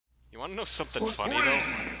wanna know something funny though?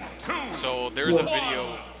 So there's a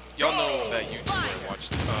video. Y'all know that YouTuber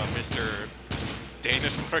watched Mr.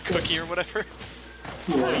 Danish Butter Cookie or whatever.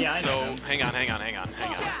 Yeah, so hang on.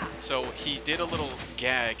 So he did a little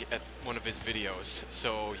gag at one of his videos.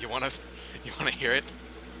 So you wanna hear it?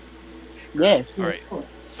 Yes. All right.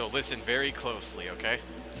 So listen very closely, okay?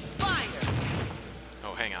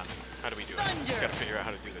 Oh, hang on. How do we do it? We gotta figure out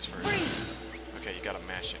how to do this first. Okay, you gotta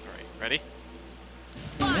mash it. All right. Ready?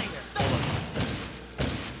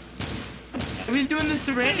 I was doing this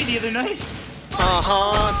to Randy the other night.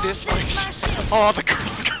 This like, oh, the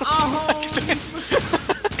girls go like this.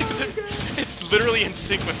 It's literally in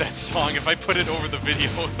sync with that song. If I put it over the video,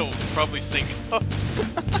 it'll probably sync up.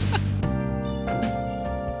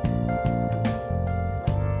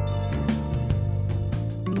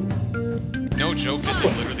 No joke, this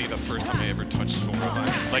is literally the first time I ever touched Sora.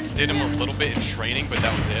 I like did him a little bit in training, but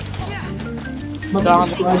that was it.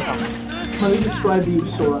 Let me describe you,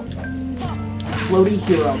 Sora. Floaty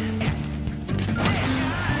hero.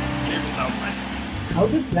 How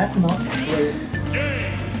did that not play?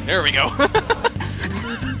 There we go.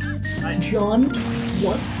 John,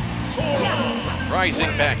 what?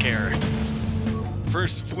 Rising back air.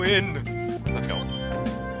 First win. Let's go.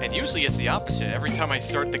 And usually it's the opposite. Every time I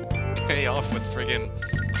start the day off with friggin'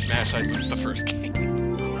 Smash, I lose the first game.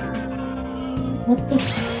 What the?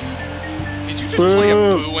 Did you just play a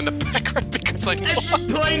boo in the background because I I've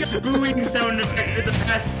been playing a booing sound effect for the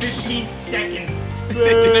past 15 seconds.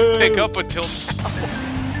 It didn't pick up until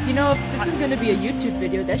now. You know, if this is gonna be a YouTube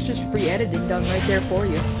video, that's just free editing done right there for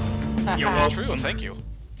you. That's true, thank you.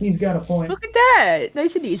 He's got a point. Look at that!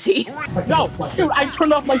 Nice and easy. No! Dude, I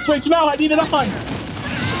turned off my Switch now! I need it on!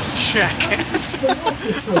 Jackass.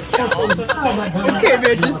 Okay,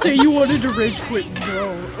 man, just say you wanted to rage quit and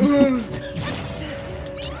go.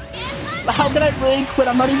 How can I rage quit?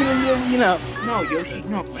 I'm not even in the arena. No, Yoshi.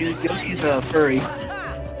 No, Yoshi's a furry.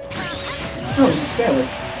 No, he's scaly.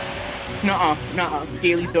 Nuh-uh.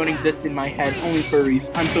 Scalies don't exist in my head. Only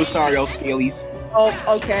furries. I'm so sorry, all Scalies. Oh,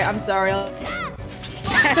 okay, I'm sorry.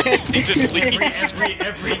 He just leaves.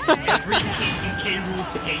 Every K. Rool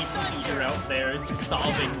case eater out there is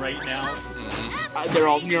sobbing right now. You're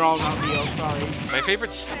all not real, sorry. My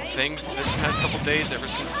favorite thing this past couple days, ever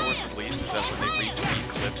since Sora's release, is that when they retweet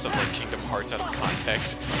clips of like Kingdom Hearts out of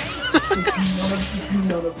context.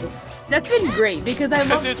 That's been great because I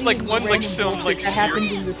love it's like one like some like that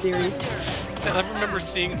happens in the series. And I remember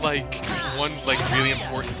seeing like one like really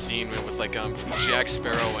important scene when it was like Jack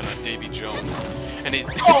Sparrow and Davy Jones, and Davy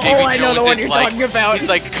I know the Jones one is you're like, talking about. he's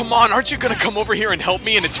like, come on, aren't you gonna come over here and help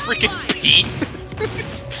me? And it's freaking Pete.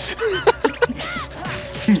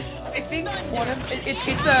 I think one of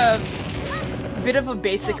it's a bit of a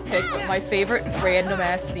basic pick, but my favorite random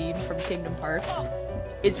ass scene from Kingdom Hearts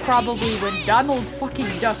is probably when Donald fucking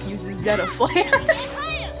Duck uses Zeta Flare.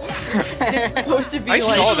 It's supposed to be I like,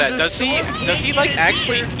 saw that. Does he like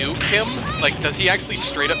actually nuke him? Like, does he actually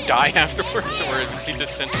straight up die afterwards, or is he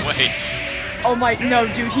just sent away? oh my, no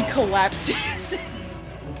dude, he collapses.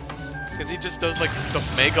 Because he just does like the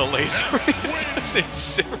mega laser. It just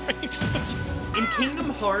incinerates him. In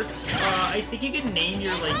Kingdom Hearts, I think you can name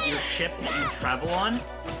your ship that you travel on.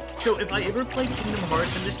 So if I ever play Kingdom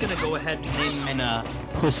Hearts, I'm just gonna go ahead and name mine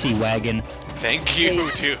Pussy Wagon. Thank you,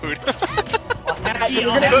 dude.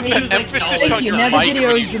 the emphasis Thank on you, your now the mic video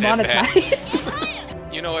when you is said that.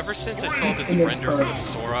 demonetized. You know, ever since I saw this render with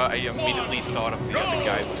Sora, I immediately thought of the other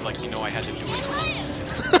guy. It was like, you know, I had to do it to him.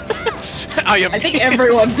 I think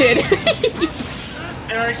everyone did.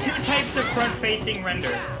 There are two types of front-facing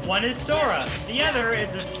render. One is Sora. The other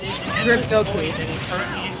is an Rip endless Goku. void that is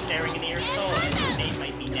currently staring into your soul, and his name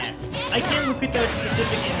might be Ness. I can't look at those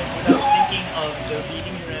specific images without thinking of the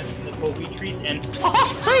beating your ass from the quote retweets and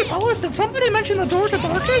Say, fellas, did somebody mention the door to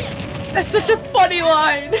darkness? That's such a funny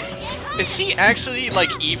line. Is he actually,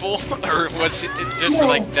 like, evil? Or was it just for,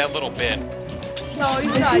 like, that little bit? No,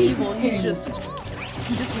 he's not evil. He just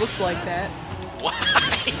looks like that. Why?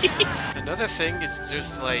 Another thing is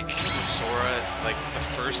just, like, Sora, like, the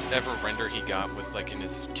first ever render he got with, like, in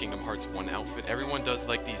his Kingdom Hearts 1 outfit. Everyone does,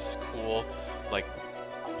 like, these cool, like,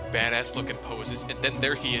 badass looking poses, and then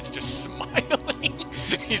there he is just smiling.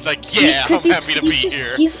 He's like, yeah, I'm happy to be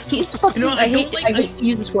here. He's fucking, I hate to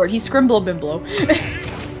use this word, he's Scrimblow Bimblow.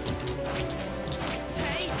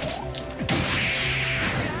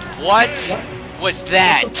 What was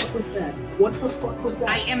that? What the fuck was that?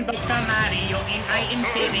 I am Dr. Mario and I am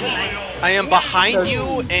saving life. I am behind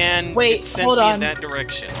you, and Wait, it sends hold me on. in that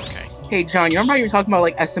direction. Okay. Hey, John, you remember how you were talking about,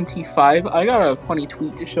 like, SMT5? I got a funny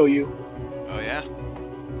tweet to show you. Oh, yeah?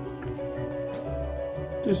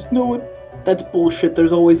 Just know it. That's bullshit.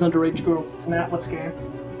 There's always underage girls. It's an Atlas game.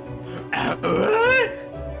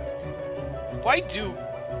 Why do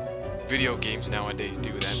video games nowadays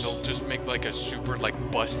do that? They'll just make like a super like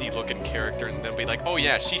busty looking character and they'll be like, oh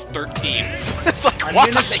yeah, she's 13. It's like, why?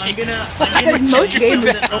 I'm gonna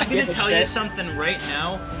tell you something right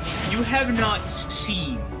now. You have not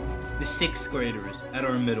seen the 6th graders at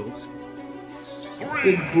our middle school.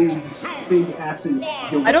 Big boobs, big asses.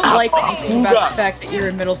 I don't like thinking about the fact that you're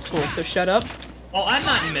in middle school, so shut up. Oh, I'm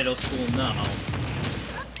not in middle school, no.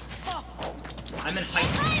 I'm in high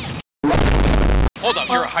school. Hold up,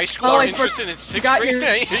 you're a high schooler interested in 6th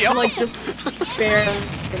grade? You're like just spare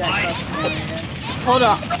for that stuff. Hold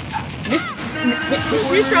on.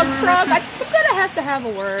 Mr. Frog, I'm gonna have to have a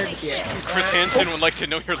word here. Chris Hansen would like to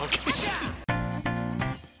know your location.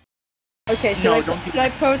 Okay, should I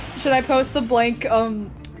post the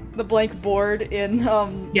blank board in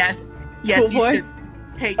Yes, Cool you Boy? should.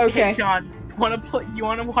 Hey, Okay. hey, John, you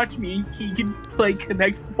wanna watch me and Keegan play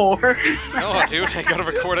Connect 4? Oh, dude, I gotta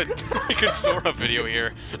record a good Sora video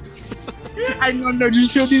here. I no,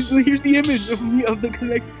 just show this. Here's the image of me of the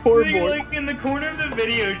Connect 4 board. Like in the corner of the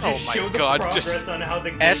video, just Oh my show the God, progress just on how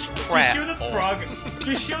the game. S-Prat.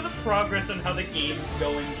 Just show the progress on how the game's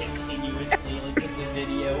going continuously, like in the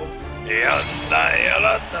video.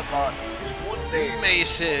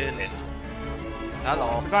 Mason.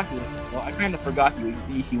 Hello. I kind of forgot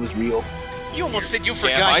he was real. You almost said you Damn,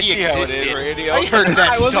 forgot I he see how it is, existed. radio. I heard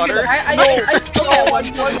that stutter. I still at one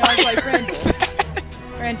point I was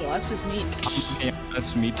like, Randall, that's just mean. Yeah,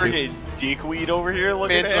 that's me too. Friggin' dickweed over here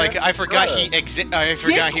looking It's at like I forgot he I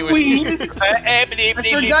forgot he was. I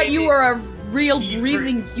forgot you were a real,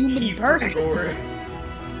 breathing human person.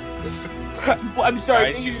 I'm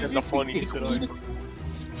sorry. Guys, you said the funniest thing.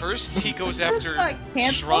 First, he goes after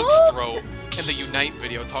cancel? Shrunk's throat in the Unite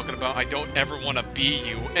video, talking about I don't ever want to be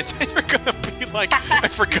you, and then you're gonna be like, I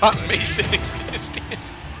forgot Mason existed.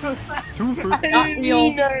 Not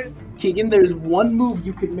real. Keegan, there's one move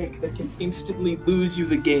you can make that can instantly lose you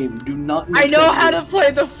the game. Do not make I know that how move. to play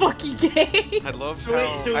the fucking game. I love So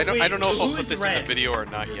how wait, I don't know if I'll who's put this in red? the video or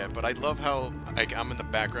not yet, but I love how like I'm in the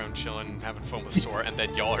background chilling, having fun with Sora, and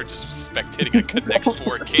then y'all are just spectating a Connect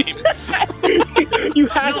 4 game. You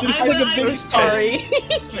have No, to I'm like a not big Sorry.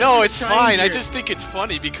 No, it's Trying fine. I here. just think it's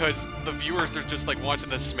funny because the viewers are just like watching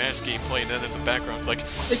the Smash gameplay, and then in the background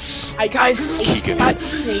it's like, Guys, Keegan,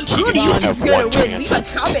 you have one chance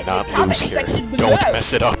to not lose here. Don't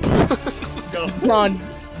mess it up. John,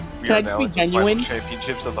 We Can are I now be in the genuine? final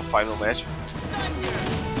championships of the final match.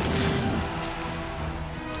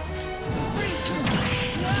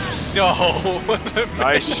 No.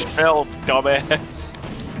 Nice shell, dumbass.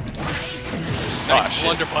 Nice shit.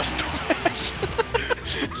 blunderbuss, dumbass.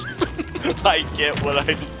 I get what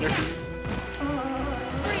I deserve.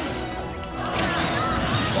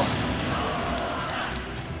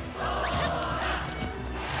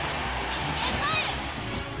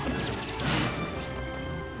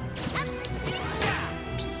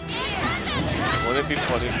 Wouldn't it be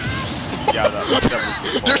funny? Yeah, that would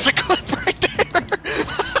definitely be There's a clip right there.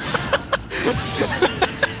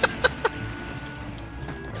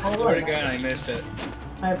 Swear to God, I missed it.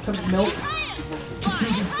 I have some milk.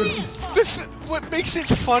 What makes it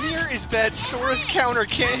funnier is that Sora's counter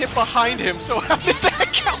can't hit behind him, so how did that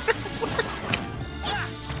counter work?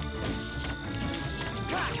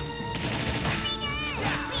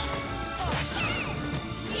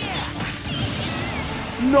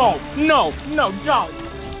 No,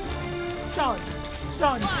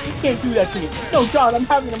 John, you can't do that to me. No, John, I'm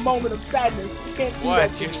having a moment of sadness. You can't do that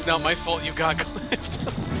What? to me. It's not my fault you got clipped.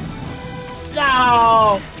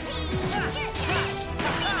 No!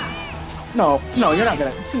 No, you're not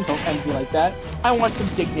gonna. Please don't end me like that. I want some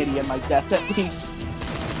dignity in my death, at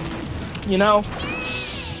least. You know?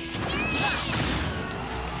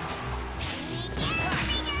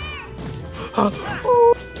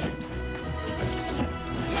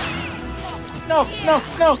 No,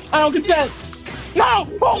 I don't consent. No!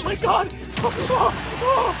 Oh my God!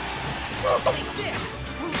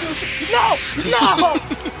 No!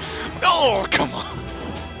 Oh, come on.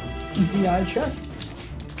 Yeah, check.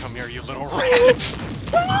 Come here, you little rat.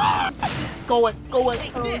 Go away.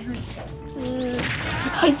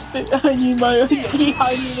 I need my.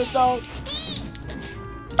 I need a dog.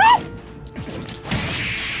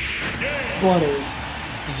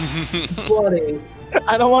 Bloody.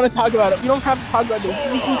 I don't want to talk about it. We don't have to talk about this.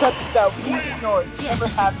 We can cut this out. We can just ignore it. It never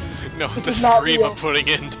happened. No, the is not scream real. I'm putting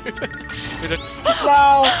in, dude. You're just-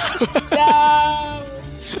 No!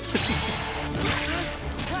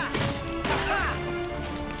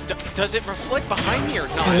 Does it reflect behind me or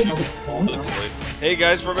not? Hey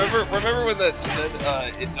guys, remember when that said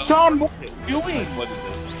it doesn't John, what are you doing? What is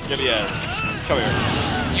this? Give me a... Come here.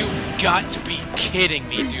 You've got to be kidding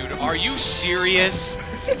me, dude. Are you serious?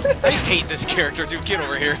 I hate this character, dude. Get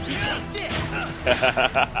over here.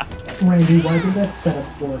 Randy, why did that set up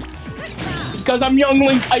for? Because I'm young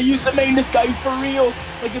Link, I used to main this guy for real,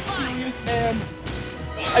 like a serious man.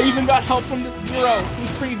 I even got help from the Zero,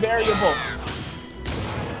 who's pretty variable.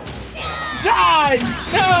 Die!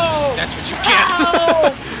 No! That's what you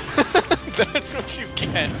get. That's what you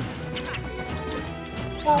get.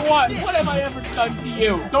 For what? What have I ever done to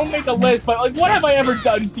you? Don't make a list, but like, what have I ever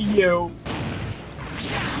done to you?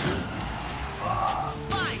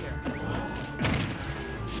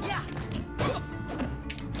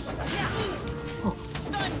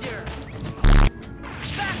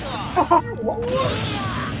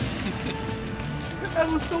 That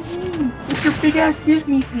was so mean. With your big ass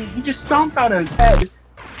Disney feet, you just stomped on his head.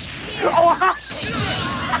 Oh, ha!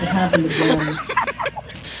 It happened again.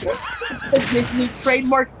 The Disney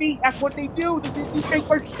trademark feet, that's what they do. The Disney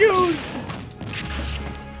trademark shoes.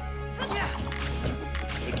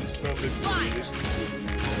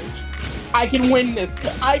 I can win this.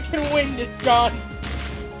 I can win this, John.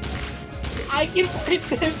 I can win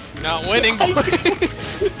this. Not winning.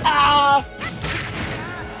 Ah!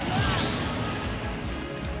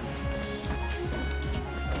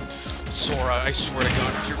 Sora, I swear to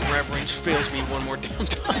God, if your grab range fails me one more damn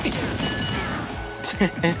time.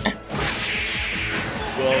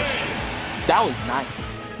 Well, That was nice.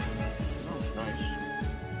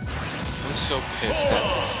 I'm so pissed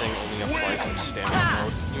that this thing only applies in stamina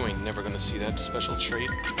mode. You ain't never gonna see that special trait.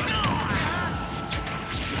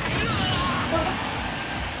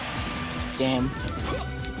 Damn.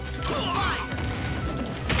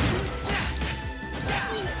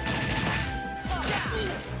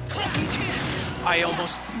 I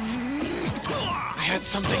had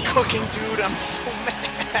something cooking, dude. I'm so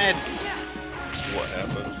mad. what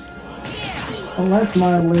happened? Oh, that's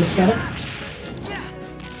my way setup.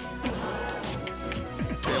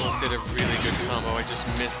 They almost did a really good combo. I just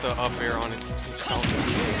missed the up air on it. His fountain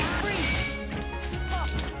kick.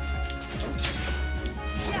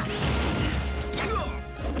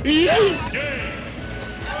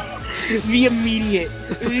 The immediate.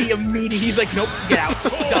 He's like, nope, get out.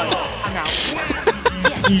 Done. I'm out.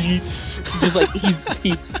 Just like,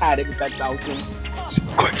 he's had it with that Falcon.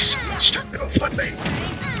 Quick, start GoFundMe.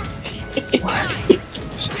 What?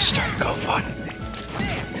 Start GoFundMe.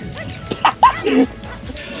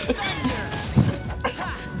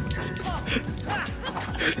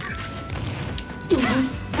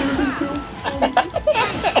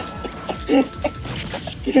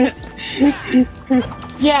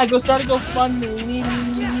 Yeah, go start a GoFundMe. We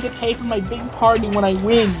need to pay for my big party when I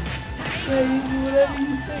win.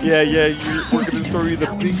 Yeah, we're gonna throw you the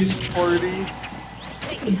biggest party.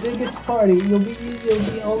 The biggest party. You'll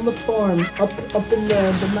be on the farm, up in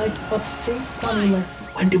the nice upstate somewhere.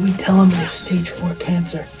 When do we tell him you're stage 4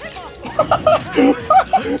 cancer?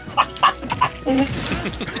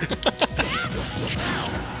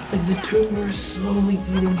 And the tumor slowly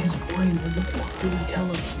eating his brain. When the fuck do we tell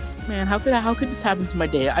him? Man, how could this happen to my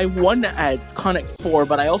day? I won at Connect 4,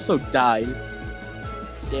 but I also died.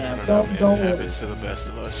 Damn. Don't It worry. happens to the best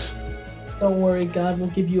of us. Don't worry, God will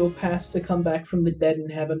give you a pass to come back from the dead in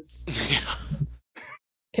heaven.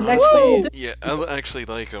 Connect. Yeah, I actually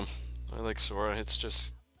like him. I like Sora. It's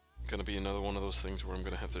just gonna be another one of those things where I'm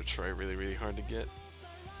gonna have to try really, really hard to get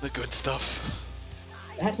the good stuff.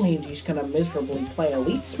 That means he's gonna miserably play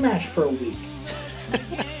Elite Smash for a week.